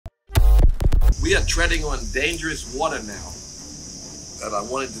We are treading on dangerous water now. And I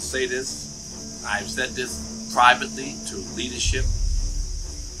wanted to say this. I've said this privately to leadership.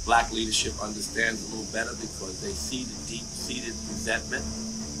 Black leadership understands a little better because they see the deep-seated resentment.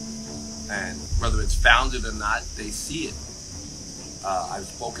 And whether it's founded or not, they see it. I've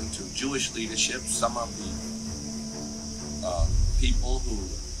spoken to Jewish leadership, some of the people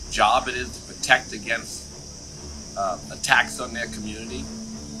whose job it is to protect against attacks on their community.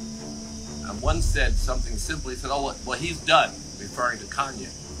 And one said something simple. He said, oh, well, he's done, referring to Kanye.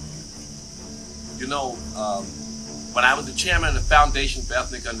 You know, when I was the chairman of the Foundation for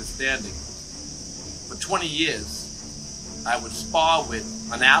Ethnic Understanding, for 20 years, I would spar with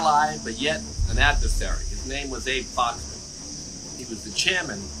an ally, but yet an adversary. His name was Abe Foxman. He was the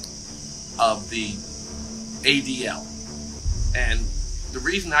chairman of the ADL. And the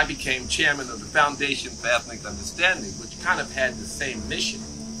reason I became chairman of the Foundation for Ethnic Understanding, which kind of had the same mission,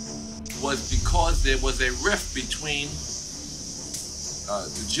 was because there was a rift between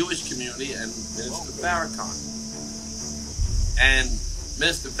the Jewish community and Minister Farrakhan. And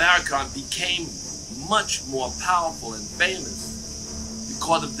Minister Farrakhan became much more powerful and famous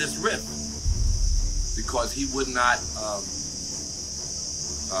because of this rift. Because he would not,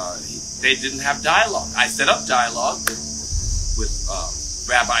 they didn't have dialogue. I set up dialogue with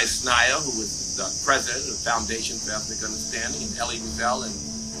Rabbi Snyder, who was the president of the Foundation for Ethnic Understanding, and Elie Wiesel and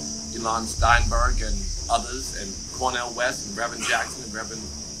Elon Steinberg and others, and Cornel West and Reverend Jackson and Reverend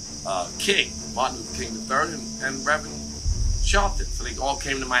King, Martin Luther King III, and Reverend Sharpton. So they all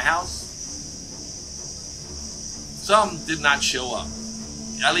came to my house. Some did not show up.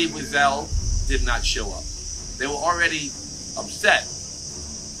 Elie Wiesel did not show up. They were already upset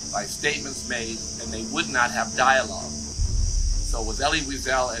by statements made, and they would not have dialogue. So it was Elie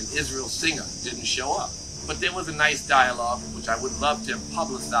Wiesel and Israel Singer didn't show up. But there was a nice dialogue, which I would love to have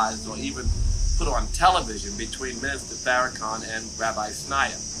publicized or even put on television, between Minister Farrakhan and Rabbi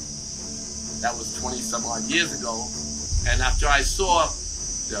Snyder. That was 20-some odd years ago. And after I saw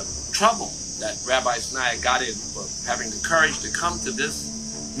the trouble that Rabbi Snyder got in for having the courage to come to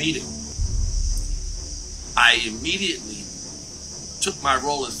this meeting, I immediately took my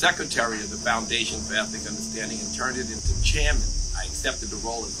role as secretary of the Foundation for Ethnic Understanding and turned it into chairman. I accepted the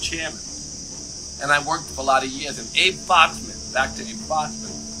role as chairman. And I worked for a lot of years. And Abe Foxman, back to Abe Foxman,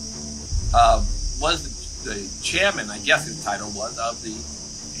 was the chairman, I guess his title was, of the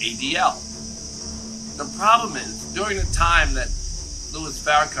ADL. The problem is, during the time that Louis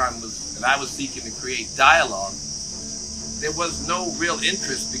Farrakhan was, and I was seeking to create dialogue, there was no real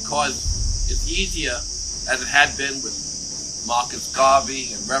interest, because it's easier, as it had been with Marcus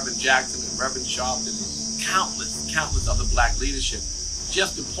Garvey and Reverend Jackson and Reverend Sharpton and countless other black leadership,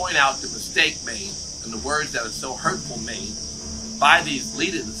 just to point out the mistake made and the words that are so hurtful made by these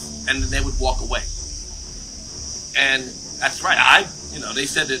leaders, and then they would walk away. And that's right. They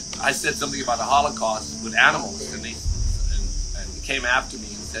said that I said something about the Holocaust with animals, and they came after me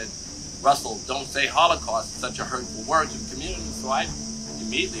and said, Russell, don't say Holocaust, it's such a hurtful word to the community. So I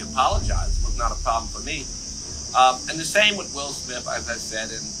immediately apologized. It was not a problem for me. And the same with Will Smith, as I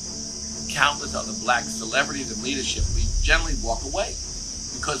said, and countless other black celebrities and leadership. We generally walk away,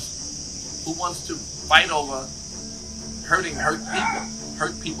 because who wants to fight over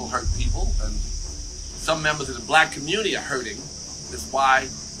hurt people, and some members of the black community are hurting. That's why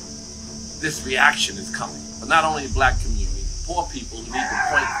this reaction is coming. But not only the black community, poor people who need to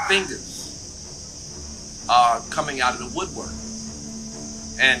point fingers are coming out of the woodwork.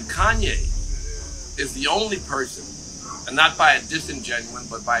 And Kanye is the only person, and not by a disingenuine,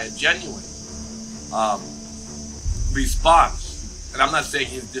 but by a genuine response. And I'm not saying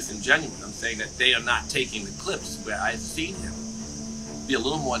he's disingenuous. I'm saying that they are not taking the clips where I've seen him be a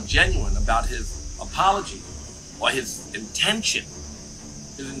little more genuine about his apology or his intention.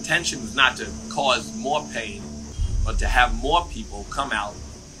 His intention is not to cause more pain, but to have more people come out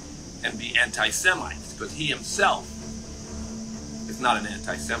and be anti-Semites, because he himself is not an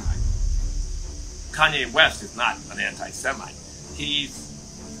anti-Semite. Kanye West is not an anti-Semite. He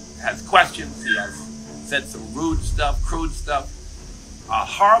has questions. He has said some rude stuff, crude stuff,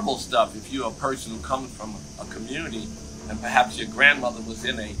 horrible stuff if you're a person who comes from a community and perhaps your grandmother was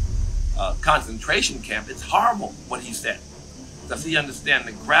in a concentration camp. It's horrible what he said. Does he understand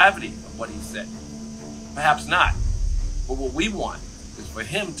the gravity of what he said? Perhaps not. But what we want is for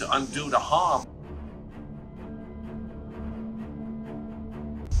him to undo the harm.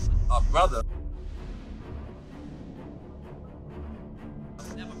 Our brother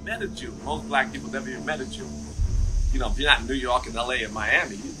never met a Jew. Most black people never even met a Jew. You know, if you're not in New York and LA and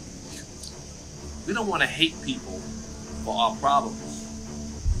Miami, we don't want to hate people for our problems.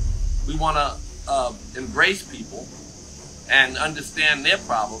 We want to embrace people and understand their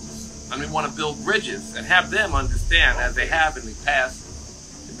problems, and we want to build bridges and have them understand, as they have in the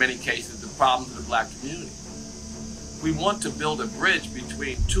past, in many cases, the problems of the black community. We want to build a bridge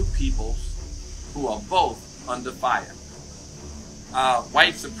between two peoples who are both under fire.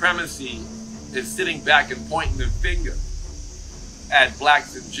 White supremacy is sitting back and pointing their finger at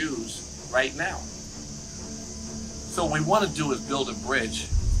blacks and Jews right now. So what we want to do is build a bridge.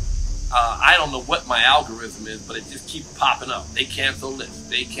 I don't know what my algorithm is, but it just keeps popping up. They cancel this,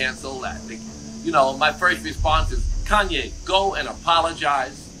 they cancel that. My first response is, Kanye, go and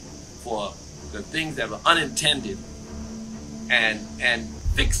apologize for the things that were unintended and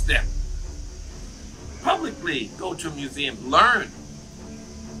fix them. Publicly go to a museum, learn,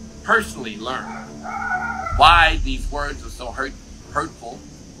 personally learn why these words are so hurtful,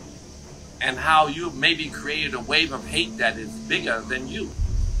 and how you maybe created a wave of hate that is bigger than you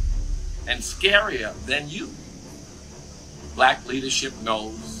and scarier than you. Black leadership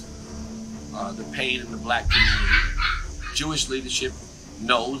knows the pain in the black community. Jewish leadership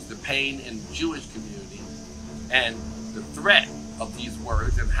knows the pain in the Jewish community and the threat of these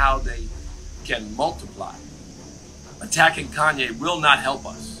words and how they can multiply. Attacking Kanye will not help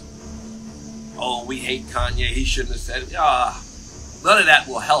us. Oh, we hate Kanye, he shouldn't have said it. None of that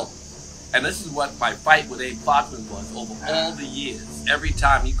will help. And this is what my fight with Abe Foxman was over all the years. Every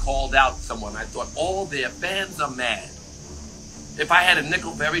time he called out someone, I thought, all their fans are mad. If I had a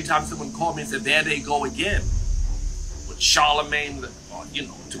nickel for every time someone called me and said, there they go again, with Charlemagne, or,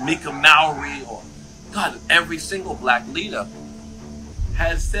 Tamika Mallory, or God, every single black leader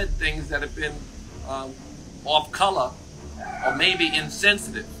has said things that have been off color or maybe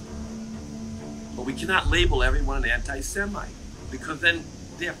insensitive. But we cannot label everyone an anti-Semite, because then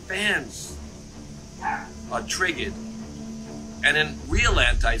their fans are triggered, and then real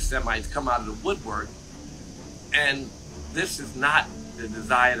anti-Semites come out of the woodwork, and this is not the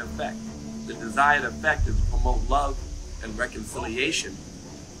desired effect. The desired effect is to promote love and reconciliation.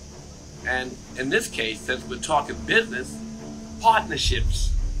 And in this case, since we're talking business,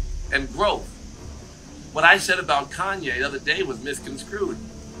 partnerships and growth. What I said about Kanye the other day was misconstrued.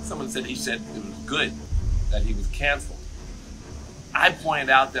 Someone said he said it was good that he was canceled. I pointed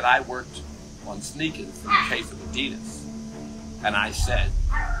out that I worked on sneakers in the case of Adidas. And I said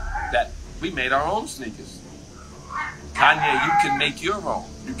that we made our own sneakers. Kanye, you can make your own.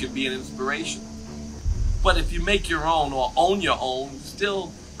 You can be an inspiration. But if you make your own or own your own,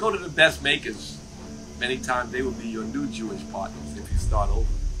 still go to the best makers. Many times they will be your new Jewish partners if you start over.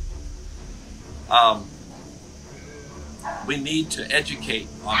 We need to educate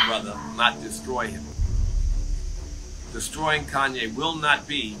our brother, not destroy him. Destroying Kanye will not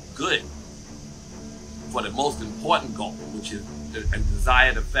be good for the most important goal, which is the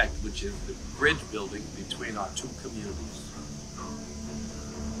desired effect, which is the bridge building between our two communities.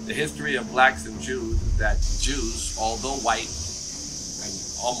 The history of blacks and Jews is that Jews, although white and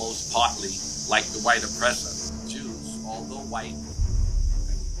almost partly like the white oppressor, Jews, although white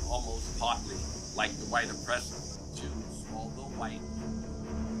and almost partly like the white oppressor, Jews, although white,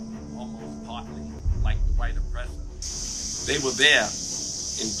 almost partly like the white oppressor. They were there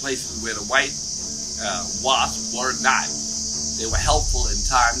in places where the white wasps were not. They were helpful in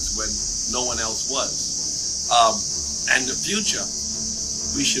times when no one else was. And the future,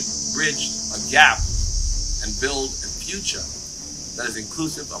 we should bridge a gap and build a future that is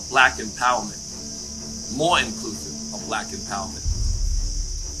inclusive of black empowerment, more inclusive of black empowerment.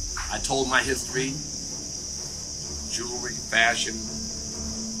 I told my history, jewelry, fashion,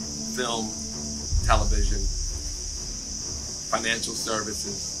 film, television, financial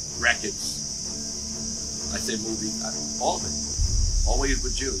services, records. I say movies, all of it. Always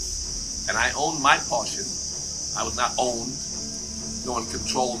with Jews. And I owned my portion. I was not owned. No one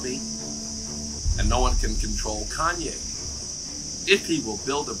controlled me. And no one can control Kanye. If he will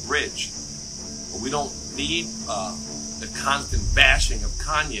build a bridge, but we don't need the constant bashing of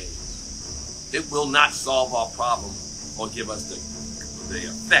Kanye, it will not solve our problem or give us the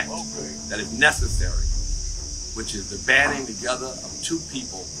effect that is necessary, which is the banding together of two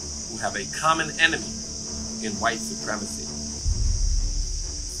people who have a common enemy in white supremacy.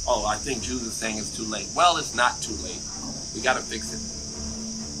 Oh, I think Jews are saying it's too late. Well, it's not too late. We got to fix it.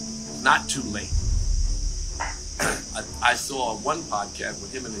 It's not too late. I saw one podcast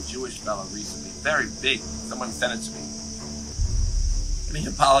with him and a Jewish fellow recently, very big. Someone sent it to me. And he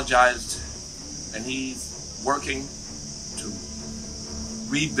apologized, and he's working to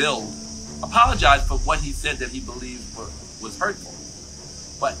rebuild, apologize for what he said that he believed was hurtful.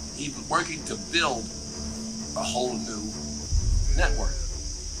 But he was working to build a whole new network.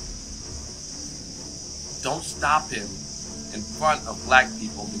 don't stop him in front of black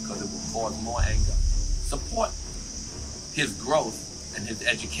people because it will cause more anger. Support his growth and his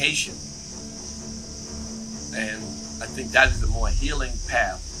education. And I think that is a more healing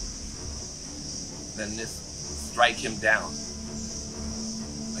path than this strike him down.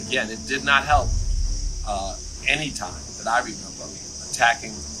 Again, it did not help any time that I remember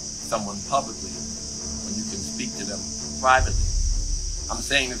attacking someone publicly when you can speak to them privately. I'm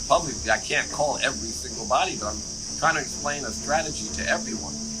saying this publicly. I can't call every single body, but I'm trying to explain a strategy to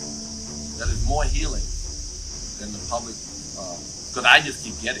everyone that is more healing than the public, because I just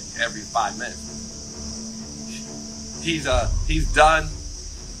keep getting every 5 minutes. He's done.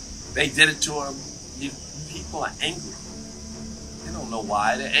 They did it to him. People are angry. They don't know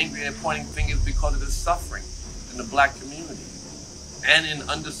why. They're angry and pointing fingers because of the suffering in the black community and in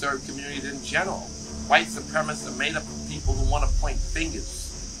underserved communities in general. White supremacists are made up of people who want to point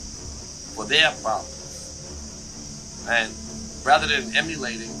fingers for their problems. And rather than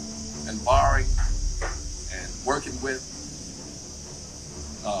emulating and borrowing and working with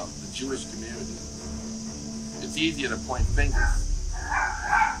the Jewish community, it's easier to point fingers.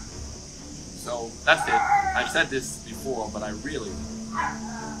 So that's it. I've said this before, but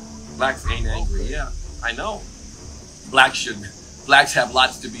blacks ain't angry. Yeah, I know. Blacks have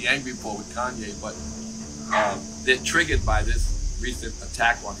lots to be angry for with Kanye, but they're triggered by this recent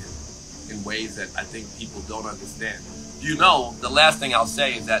attack on him in ways that I think people don't understand. You know, the last thing I'll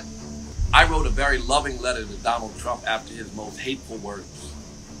say is that I wrote a very loving letter to Donald Trump after his most hateful words.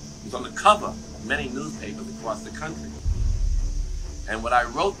 It was on the cover of many newspapers across the country. And what I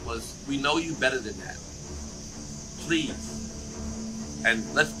wrote was, we know you better than that. Please. And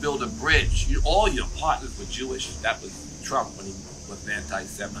let's build a bridge. All your partners were Jewish. That was Trump when he was an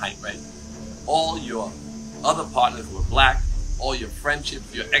anti-Semite, right? All your other partners were black. All your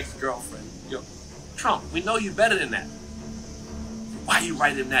friendships, your ex-girlfriend. Trump, we know you better than that. Why are you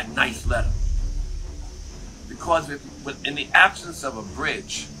writing that nice letter? Because in the absence of a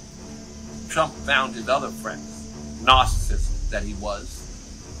bridge, Trump found his other friends, narcissists that he was.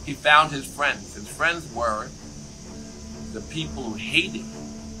 He found his friends. His friends were the people who hated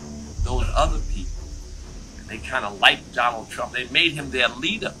those other people. And they kind of liked Donald Trump. They made him their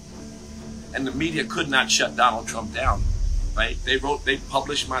leader. And the media could not shut Donald Trump down, right? They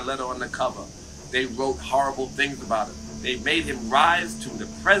published my letter on the cover. They wrote horrible things about him. They made him rise to the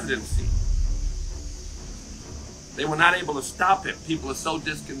presidency. They were not able to stop him. People are so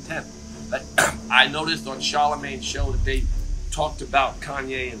discontent. Like, I noticed on Charlemagne's show that they talked about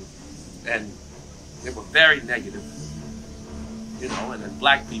Kanye and they were very negative, and then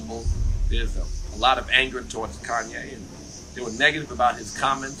black people, there's a lot of anger towards Kanye, and they were negative about his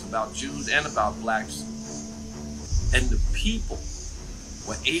comments about Jews and about blacks. And the people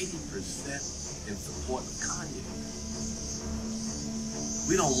were 80% in support of Kanye.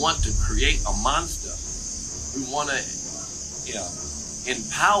 We don't want to create a monster. We want to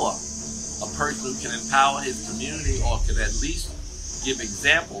empower a person who can empower his community or can at least give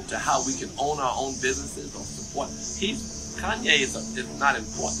example to how we can own our own businesses or support. Kanye is not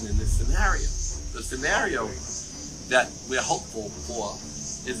important in this scenario. The scenario that we're hopeful for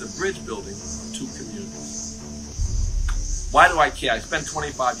is a bridge building to communities. Why do I care? I spent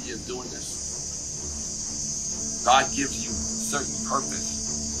 25 years doing this. God gives you certain purpose,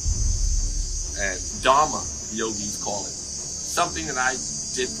 and Dharma, yogis call it. Something that I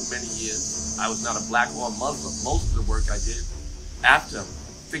did for many years. I was not a black or a Muslim. Most of the work I did after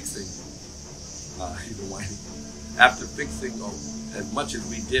fixing, after fixing, as much as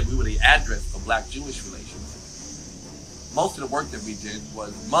we did, we were the address for black-Jewish relations. Most of the work that we did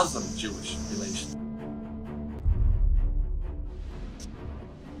was Muslim-Jewish relations.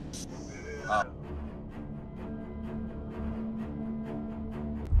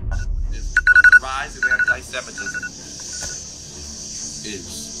 The rise in anti-Semitism is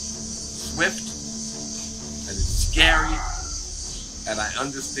swift and it's scary, and I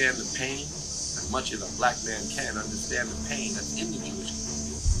understand the pain as much as a black man can understand the pain that's in the Jewish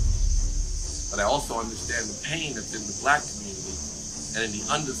community. But I also understand the pain that's in the black community and in the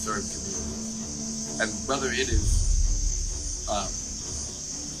underserved community. And whether it is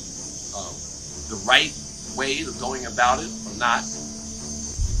the right way of going about it or not,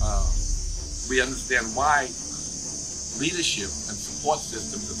 we understand why leadership and support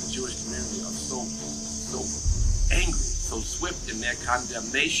systems of the Jewish community are so angry, so swift in their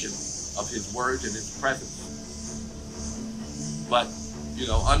condemnation of his words and his presence. But,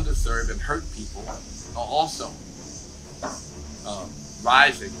 underserved and hurt people are also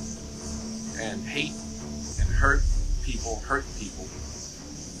rising, and hate and hurt people.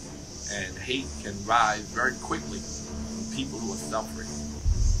 And hate can rise very quickly from people who are suffering.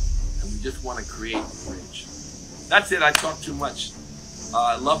 And we just want to create a bridge. That's it. I talk too much.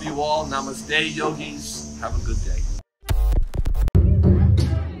 I love you all. Namaste, yogis. Have a good day.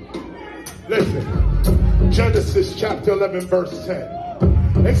 Listen, Genesis chapter 11 verse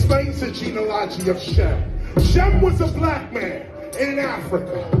 10 explains the genealogy of Shem. Shem was a black man in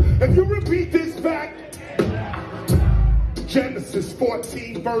Africa. If you repeat this back, Genesis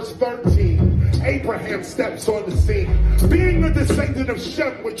 14 verse 13, Abraham steps on the scene. Being a descendant of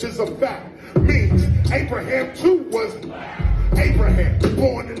Shem, which is a fact, means Abraham too was Abraham,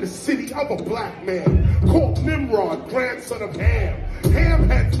 born in the city of a black man called Nimrod, grandson of Ham. Ham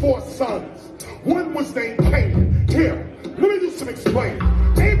had 4 sons. One was named Canaan. Here, let me do some explaining.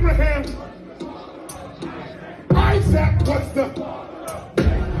 Abraham, Isaac was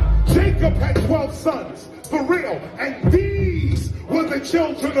Jacob had 12 sons, for real, and these were the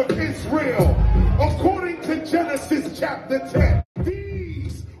children of Israel. According to Genesis chapter 10,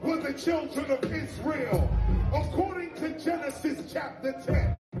 these were the children of Israel. According to Genesis chapter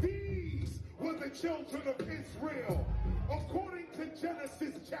 10, these were the children of Israel. According to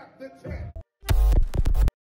Genesis chapter 10.